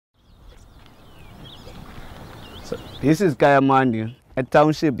This is Kayamandi, a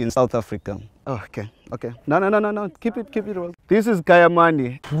township in South Africa. Oh, okay. No. Keep it roll. This is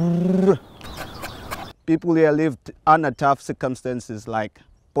Kayamandi. People here lived under tough circumstances like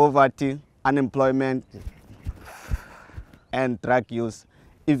poverty, unemployment, and drug use,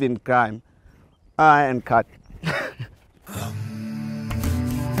 even crime, and cut.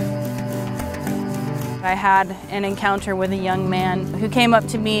 I had an encounter with a young man who came up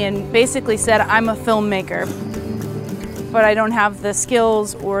to me and basically said, I'm a filmmaker, but I don't have the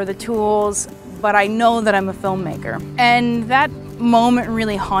skills or the tools, but I know that I'm a filmmaker. And that moment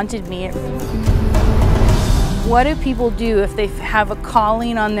really haunted me. What do people do if they have a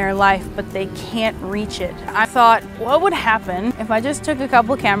calling on their life, but they can't reach it? I thought, what would happen if I just took a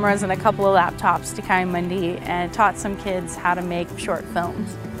couple cameras and a couple of laptops to Kayamandi and taught some kids how to make short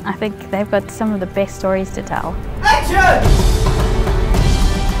films? I think they've got some of the best stories to tell. Action!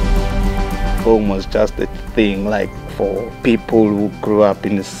 Film was just a thing like for people who grew up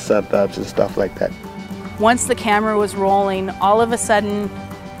in the suburbs and stuff like that. Once the camera was rolling, all of a sudden,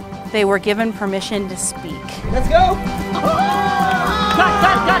 they were given permission to speak. Let's go! Cut.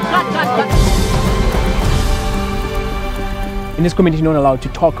 In this community, you're not allowed to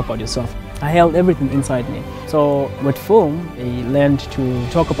talk about yourself. I held everything inside me. So with film, I learned to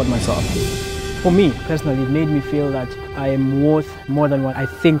talk about myself. For me, personally, it made me feel that I am worth more than what I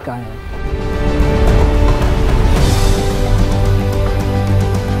think I am.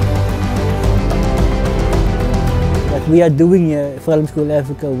 What we are doing here at Film School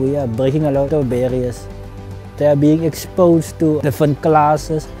Africa, we are breaking a lot of barriers. They are being exposed to different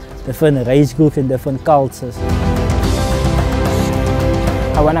classes, different race groups and different cultures.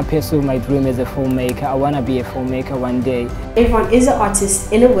 I want to pursue my dream as a filmmaker. I want to be a filmmaker one day. Everyone is an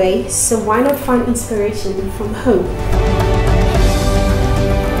artist in a way, so why not find inspiration from home?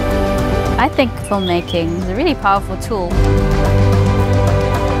 I think filmmaking is a really powerful tool.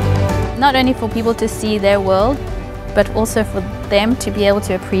 Not only for people to see their world, but also for them to be able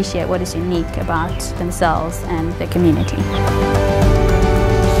to appreciate what is unique about themselves and their community.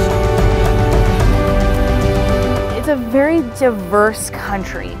 It's a very diverse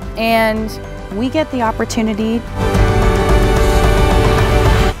country, and we get the opportunity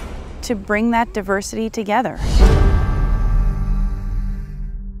to bring that diversity together.